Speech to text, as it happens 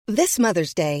This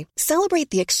Mother's Day, celebrate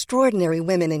the extraordinary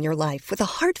women in your life with a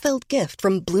heartfelt gift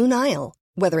from Blue Nile.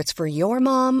 Whether it's for your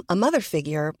mom, a mother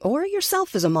figure, or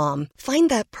yourself as a mom, find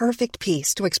that perfect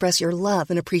piece to express your love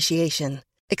and appreciation.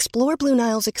 Explore Blue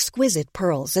Nile's exquisite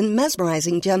pearls and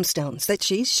mesmerizing gemstones that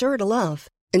she's sure to love.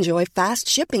 Enjoy fast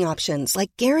shipping options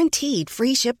like guaranteed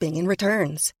free shipping and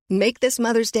returns. Make this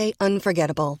Mother's Day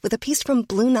unforgettable with a piece from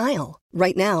Blue Nile.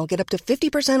 Right now, get up to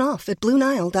 50% off at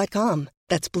BlueNile.com.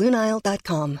 That's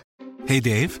BlueNile.com. Hey,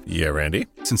 Dave. Yeah, Randy.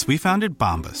 Since we founded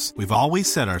Bombas, we've always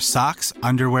said our socks,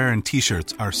 underwear, and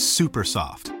T-shirts are super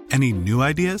soft. Any new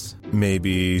ideas?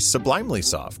 Maybe sublimely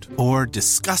soft. Or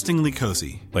disgustingly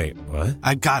cozy. Wait, what?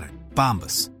 I got it.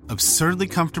 Bombas. Absurdly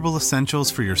comfortable essentials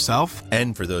for yourself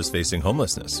and for those facing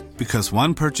homelessness. Because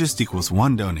one purchased equals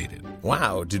one donated.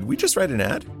 Wow, did we just write an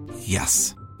ad?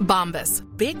 Yes. Bombas.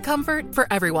 Big comfort for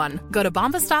everyone. Go to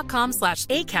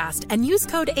bombas.com/ACAST and use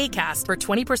code ACAST for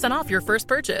 20% off your first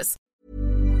purchase.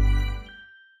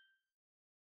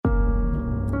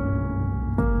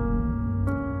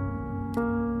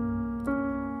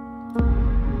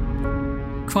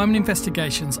 Crime and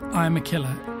Investigations, I Am a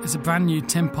Killer is a brand new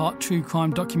 10-part true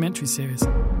crime documentary series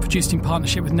produced in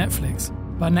partnership with Netflix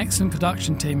by an excellent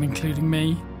production team including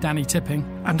me, Danny Tipping.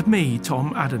 And me,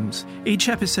 Tom Adams. Each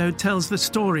episode tells the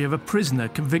story of a prisoner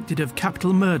convicted of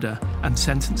capital murder and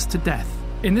sentenced to death.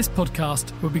 In this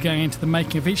podcast, we'll be going into the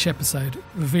making of each episode,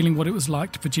 revealing what it was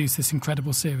like to produce this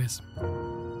incredible series.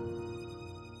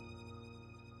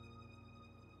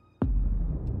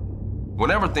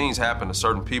 Whenever things happen to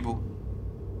certain people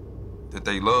that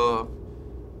they love,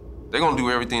 they're gonna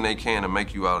do everything they can to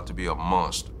make you out to be a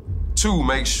monster. To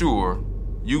make sure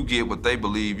you get what they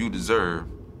believe you deserve,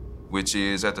 which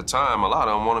is, at the time, a lot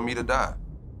of them wanted me to die.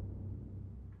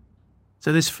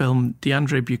 So this film,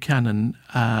 DeAndre Buchanan,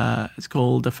 it's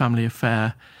called A Family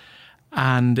Affair,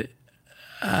 and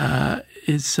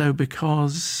is so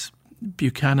because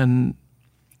Buchanan,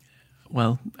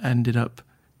 well, ended up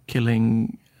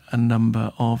killing a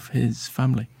number of his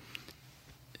family.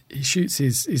 He shoots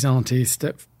his auntie, his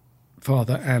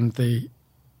stepfather, and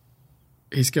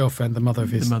his girlfriend, the mother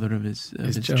of his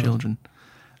children.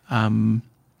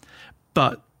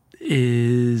 But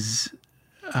is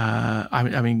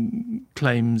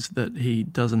claims that he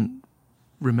doesn't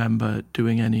remember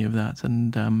doing any of that,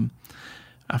 and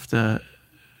after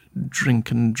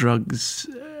drink and drugs,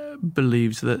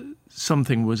 believes that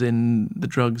something was in the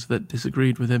drugs that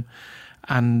disagreed with him,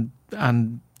 and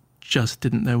just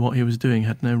didn't know what he was doing,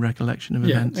 had no recollection of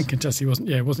events. And contests he wasn't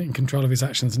in control of his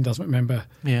actions and doesn't remember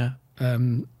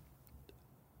any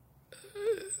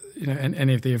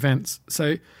of the events.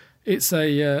 So it's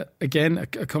a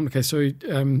complicated story.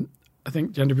 I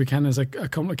think DeAndre Buchanan is a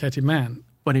complicated man.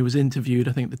 When he was interviewed,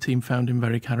 I think the team found him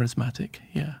very charismatic.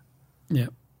 Yeah.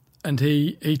 And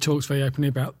he talks very openly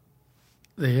about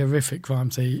the horrific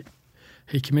crimes he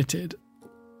committed.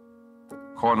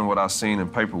 According to what I seen in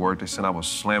paperwork, they said I was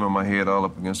slamming my head all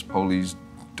up against the police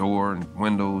door and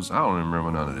windows. I don't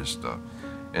remember none of this stuff.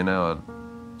 And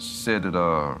said that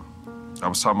I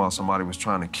was talking about somebody was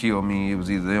trying to kill me. It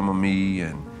was either them or me.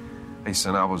 And they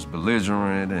said I was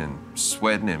belligerent and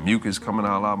sweating and mucus coming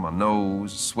all out my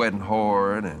nose, sweating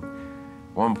hard. And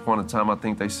one point in time, I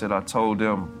think they said I told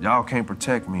them, y'all can't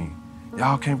protect me.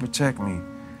 Y'all can't protect me.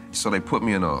 So they put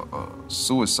me in a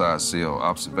suicide cell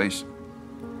observation.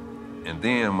 And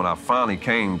then when I finally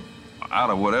came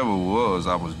out of whatever it was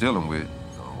I was dealing with,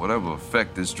 whatever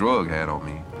effect this drug had on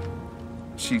me,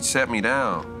 she sat me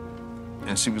down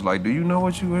and she was like, do you know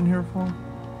what you in here for?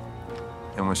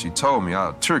 And when she told me,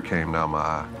 a tear came down my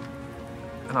eye.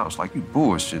 And I was like, you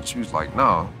bullshit. She was like,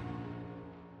 no.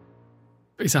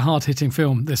 It's a hard-hitting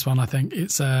film, this one, I think.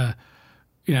 It's, the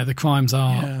crimes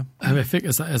are horrific,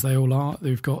 as they all are.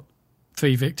 We've got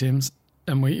 3 victims.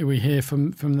 And we hear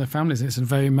from the families. It's a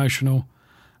very emotional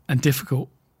and difficult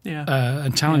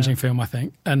and challenging film, I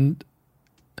think. And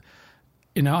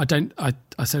I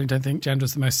certainly don't think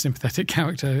DeAndre's the most sympathetic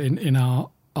character in our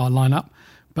lineup.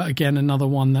 But again, another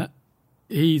one that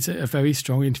he's a very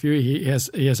strong interviewer. He has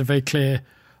a very clear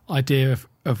idea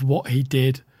of what he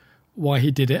did, why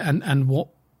he did it, and what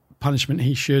punishment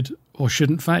he should or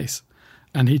shouldn't face.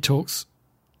 And he talks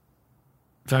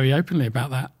very openly about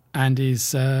that, and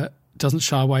doesn't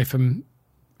shy away from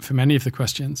any of the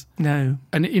questions. No.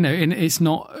 And, and it's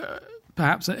not,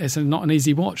 perhaps it's not an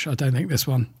easy watch, I don't think, this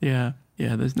one. Yeah,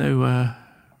 there's no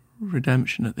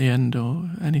redemption at the end or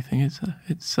anything.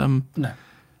 No.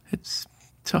 It's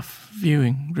tough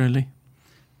viewing, really.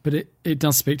 But it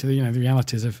does speak to the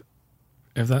realities of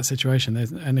that situation.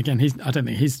 And again, I don't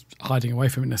think he's hiding away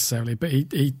from it necessarily, but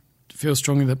he feels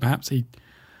strongly that perhaps he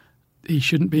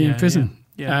shouldn't be in prison.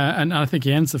 And I think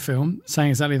he ends the film saying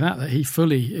exactly that he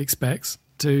fully expects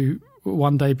to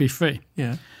one day be free.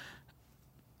 Yeah.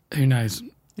 Who knows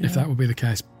if that will be the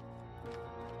case.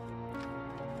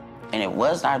 And it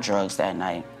was not drugs that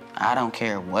night. I don't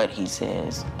care what he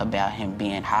says about him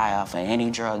being high off of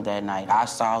any drug that night. I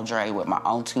saw Dre with my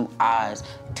own 2 eyes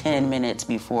 10 minutes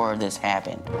before this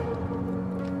happened.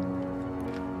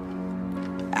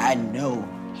 I know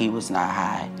he was not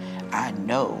high. I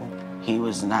know he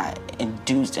was not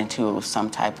induced into some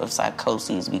type of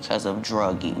psychosis because of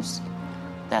drug use.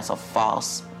 That's a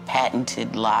false,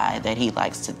 patented lie that he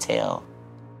likes to tell.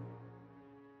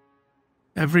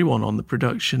 Everyone on the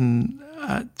production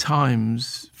at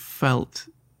times felt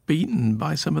beaten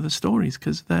by some of the stories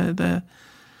because they're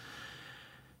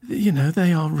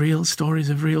they are real stories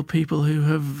of real people who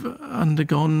have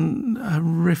undergone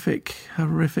horrific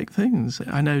things.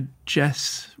 I know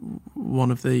Jess,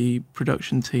 one of the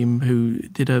production team, who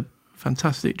did a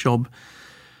fantastic job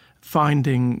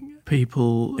finding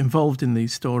people involved in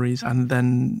these stories and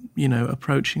then,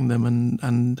 approaching them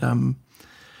and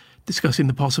discussing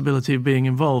the possibility of being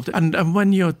involved. And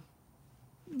when you're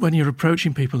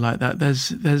approaching people like that, there's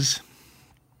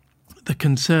the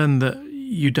concern that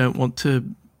you don't want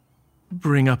to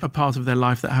bring up a part of their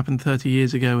life that happened 30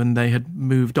 years ago and they had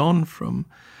moved on from.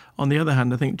 On the other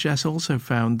hand, I think Jess also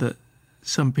found that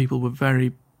some people were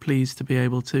very pleased to be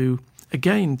able to,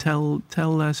 again, tell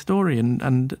their story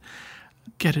and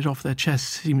get it off their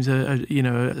chest. Seems a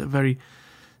very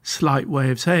slight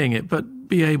way of saying it, but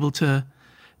be able to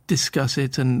discuss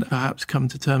it and perhaps come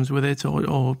to terms with it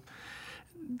or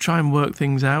try and work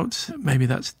things out. Maybe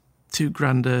that's too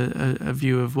grand a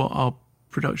view of what our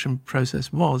production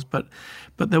process was, but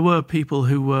there were people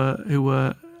who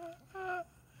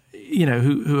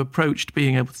approached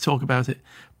being able to talk about it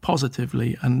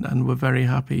positively and were very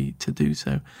happy to do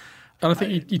so. And I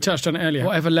think you touched on it earlier.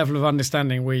 Whatever level of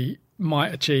understanding we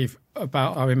might achieve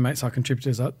about our inmates, our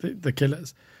contributors, the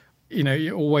killers,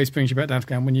 it always brings you back down to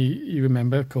ground when you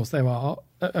remember, of course, there are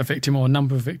a victim or a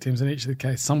number of victims in each of the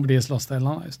cases. Somebody has lost their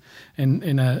lives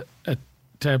in a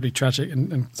terribly tragic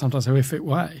and sometimes horrific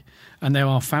way. And there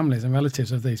are families and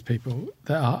relatives of these people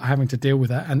that are having to deal with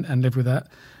that and live with that,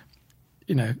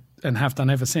 and have done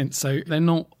ever since. So they're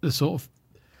not the sort of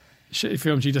shitty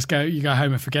films you go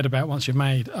home and forget about once you've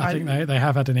made. I think they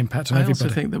have had an impact on everybody. I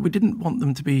also think that we didn't want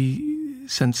them to be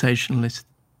sensationalist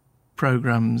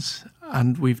programmes,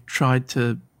 and we've tried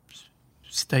to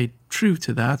stay true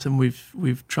to that, and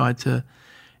we've tried to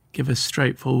give a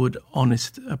straightforward,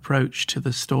 honest approach to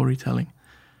the storytelling.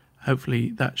 Hopefully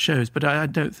that shows, but I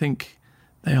don't think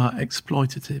they are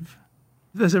exploitative.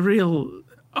 There's a real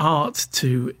art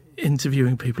to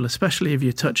interviewing people, especially if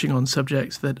you're touching on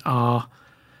subjects that are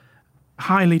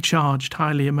highly charged,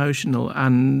 highly emotional,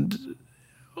 and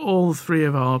all 3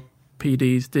 of our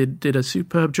PDs did a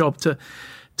superb job to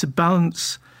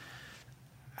balance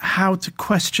how to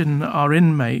question our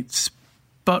inmates,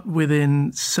 but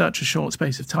within such a short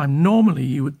space of time. Normally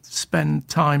you would spend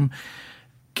time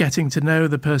getting to know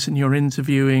the person you're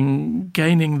interviewing,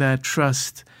 gaining their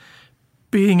trust,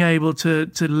 being able to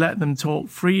let them talk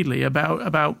freely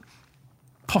about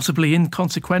possibly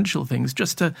inconsequential things,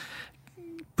 just to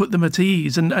put them at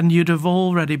ease, and you'd have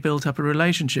already built up a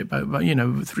relationship,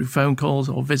 through phone calls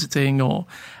or visiting or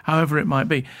however it might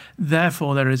be.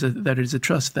 Therefore, there is a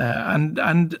trust there,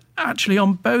 and actually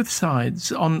on both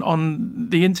sides, on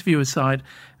the interviewer side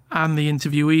and the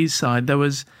interviewee's side, there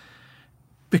was,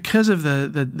 because of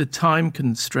the time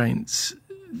constraints,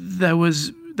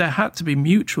 there had to be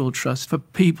mutual trust for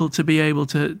people to be able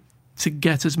to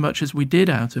get as much as we did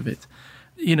out of it.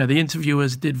 The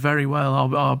interviewers did very well.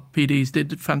 Our PDs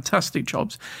did fantastic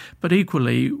jobs. But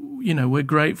equally, we're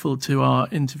grateful to our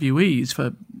interviewees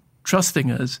for trusting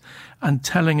us and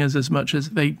telling us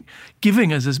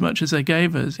giving us as much as they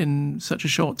gave us in such a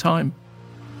short time.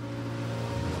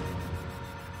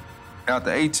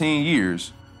 After 18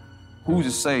 years, who's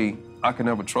to say I can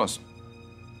never trust him?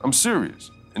 I'm serious,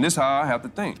 and this is how I have to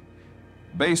think.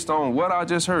 Based on what I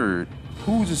just heard,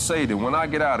 who's to say that when I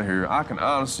get out of here, I can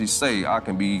honestly say I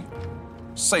can be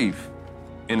safe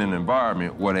in an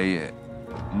environment where they at?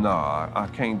 Nah, I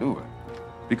can't do it.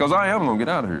 Because I am gonna get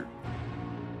out of here.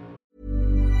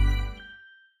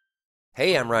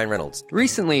 Hey, I'm Ryan Reynolds.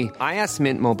 Recently, I asked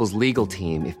Mint Mobile's legal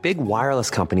team if big wireless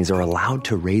companies are allowed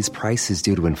to raise prices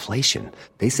due to inflation.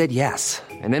 They said yes.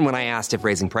 And then when I asked if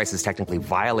raising prices technically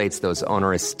violates those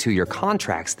onerous 2-year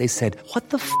contracts, they said, "What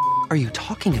the f*** are you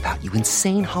talking about, you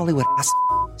insane Hollywood ass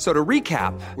f- So to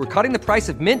recap, we're cutting the price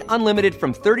of Mint Unlimited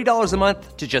from $30 a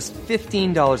month to just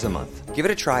 $15 a month. Give it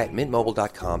a try at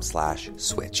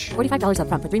mintmobile.com/switch. $45 up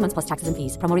front for 3 months plus taxes and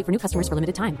fees. Promo rate for new customers for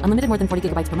limited time. Unlimited more than 40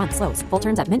 gigabytes per month. Slows full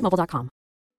terms at mintmobile.com.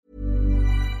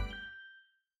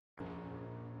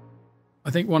 I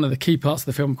think one of the key parts of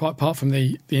the film, quite apart from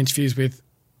the interviews with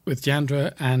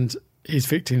Jandra and his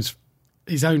victims,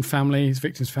 his own family, his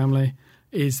victim's family,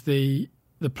 is the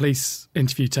police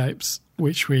interview tapes,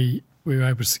 which we were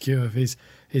able to secure of his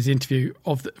interview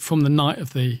from the night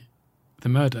of the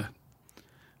murder,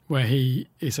 where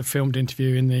it's a filmed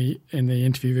interview in the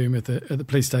interview room at the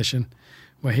police station,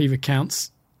 where he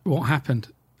recounts what happened,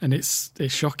 and it's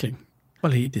shocking.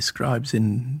 Well, he describes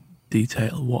in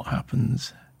detail what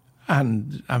happens,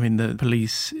 and I mean the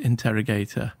police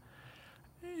interrogator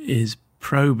is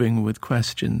probing with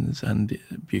questions, and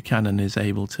Buchanan is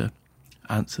able to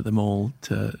answer them all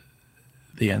to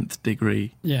the nth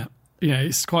degree. Yeah.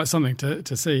 It's quite something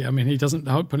to see. I mean, he doesn't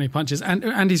put any punches,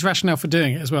 and his rationale for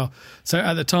doing it as well. So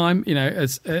at the time,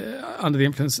 as under the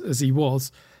influence as he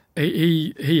was,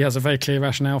 he has a very clear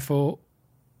rationale for,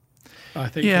 I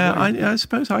think. Yeah, I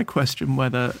suppose I question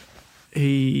whether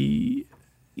he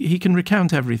can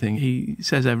recount everything. He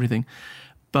says everything,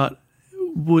 but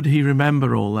would he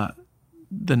remember all that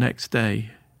the next day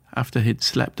after he'd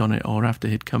slept on it, or after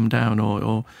he'd come down,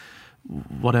 or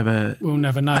whatever? We'll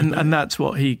never know. And that's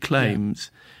what he claims.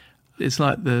 Yeah. It's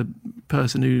like the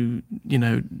person who,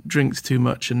 drinks too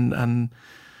much and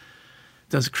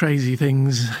does crazy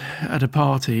things at a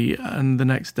party, and the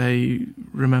next day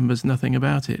remembers nothing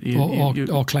about it.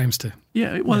 Or claims to.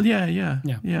 Yeah, well, yeah.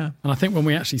 And I think when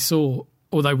we actually saw,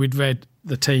 although we'd read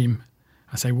the team,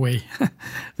 I say we,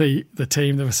 the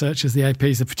team, the researchers, the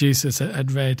APs, the producers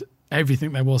had read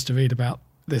everything there was to read about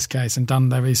this case and done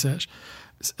their research.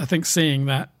 I think seeing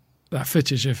that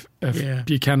footage of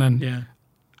Buchanan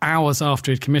hours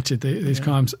after he'd committed these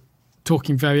crimes,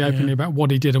 talking very openly about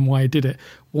what he did and why he did it,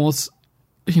 was,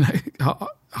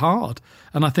 hard.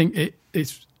 And I think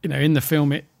it's in the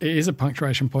film it is a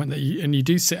punctuation point that you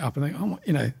do sit up and think,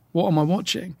 what am I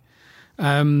watching?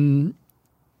 But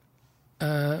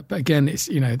again, it's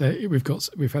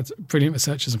we've had brilliant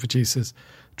researchers and producers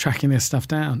tracking this stuff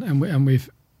down, and we've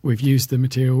used the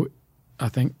material, I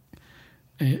think,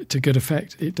 to good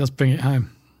effect. It does bring it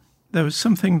home. There was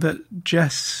something that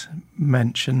Jess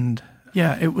mentioned.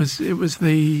 Yeah, it was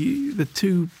the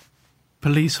two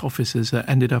police officers that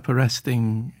ended up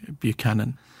arresting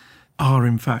Buchanan are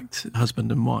in fact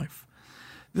husband and wife.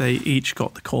 They each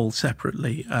got the call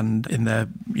separately and in their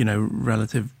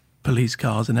relative police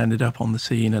cars, and ended up on the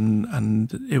scene,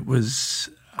 and it was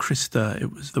Krista,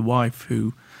 it was the wife,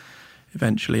 who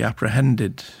eventually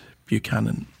apprehended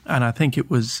Buchanan. And I think it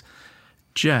was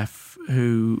Jeff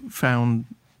who found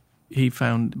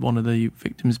one of the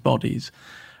victims' bodies,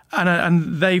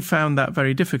 and they found that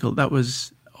very difficult. That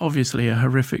was obviously a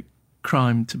horrific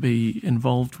crime to be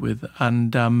involved with,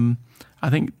 and I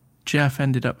think Jeff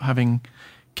ended up having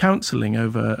counselling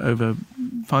over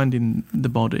finding the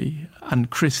body, and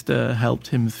Krista helped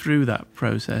him through that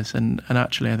process, and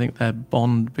actually I think their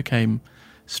bond became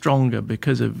stronger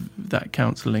because of that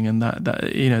counselling and that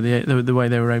the way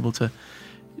they were able to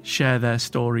share their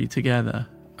story together.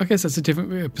 I guess that's a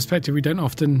different perspective we don't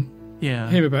often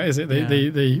hear about, is it?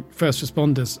 The first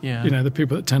responders, the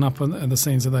people that turn up on the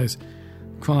scenes of those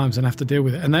crimes and have to deal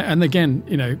with it. And again,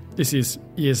 this is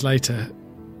years later,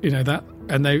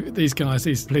 these guys,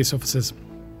 these police officers,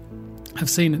 have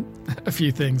seen a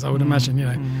few things, I would imagine,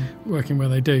 working where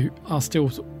they do, are still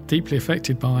deeply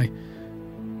affected by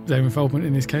their involvement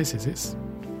in these cases. It's,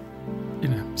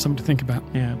 something to think about.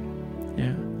 Yeah.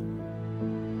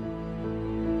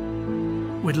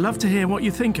 We'd love to hear what you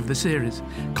think of the series.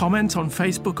 Comment on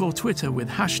Facebook or Twitter with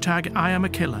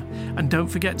 #IamAKiller. And don't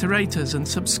forget to rate us and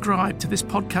subscribe to this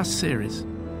podcast series.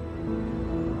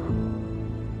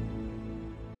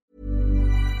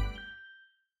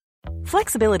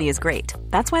 Flexibility is great.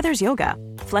 That's why there's yoga.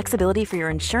 Flexibility for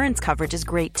your insurance coverage is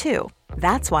great too.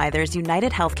 That's why there's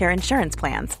United Healthcare Insurance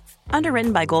Plans.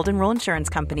 Underwritten by Golden Rule Insurance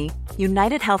Company,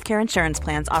 United Healthcare Insurance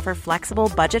Plans offer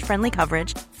flexible, budget-friendly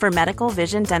coverage for medical,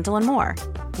 vision, dental, and more.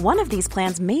 One of these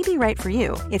plans may be right for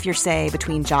you if you're, say,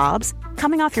 between jobs,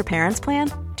 coming off your parents'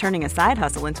 plan, turning a side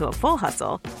hustle into a full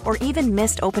hustle, or even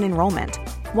missed open enrollment.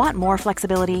 Want more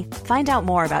flexibility? Find out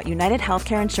more about United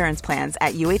Healthcare Insurance Plans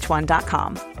at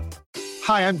UH1.com.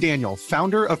 Hi, I'm Daniel,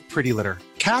 founder of Pretty Litter.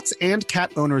 Cats and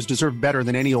cat owners deserve better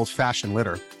than any old-fashioned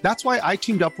litter. That's why I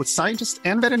teamed up with scientists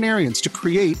and veterinarians to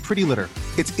create Pretty Litter.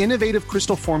 Its innovative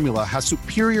crystal formula has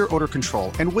superior odor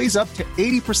control and weighs up to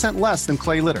 80% less than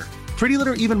clay litter. Pretty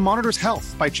Litter even monitors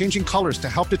health by changing colors to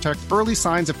help detect early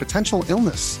signs of potential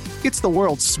illness. It's the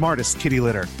world's smartest kitty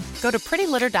litter. Go to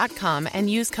prettylitter.com and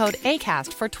use code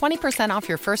ACAST for 20% off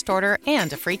your first order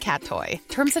and a free cat toy.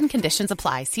 Terms and conditions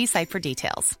apply. See site for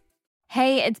details.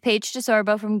 Hey, it's Paige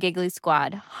DeSorbo from Giggly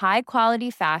Squad. High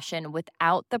quality fashion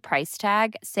without the price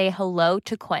tag. Say hello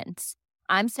to Quince.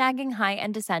 I'm snagging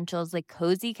high-end essentials like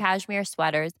cozy cashmere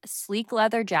sweaters, sleek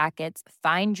leather jackets,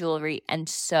 fine jewelry, and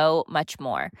so much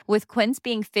more. With Quince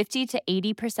being 50 to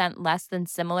 80% less than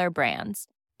similar brands.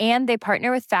 And they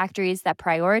partner with factories that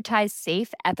prioritize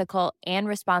safe, ethical, and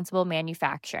responsible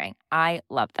manufacturing. I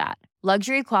love that.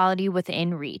 Luxury quality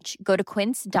within reach. Go to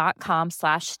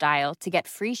quince.com/style to get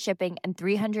free shipping and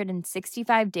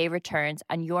 365-day returns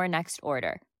on your next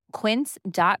order.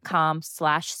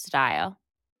 Quince.com/style.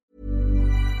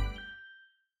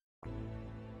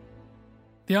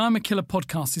 The I'm a Killer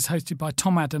podcast is hosted by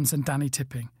Tom Adams and Danny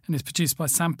Tipping and is produced by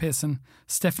Sam Pearson,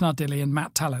 Steph Nardilli and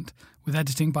Matt Talent, with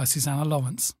editing by Susanna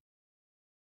Lawrence.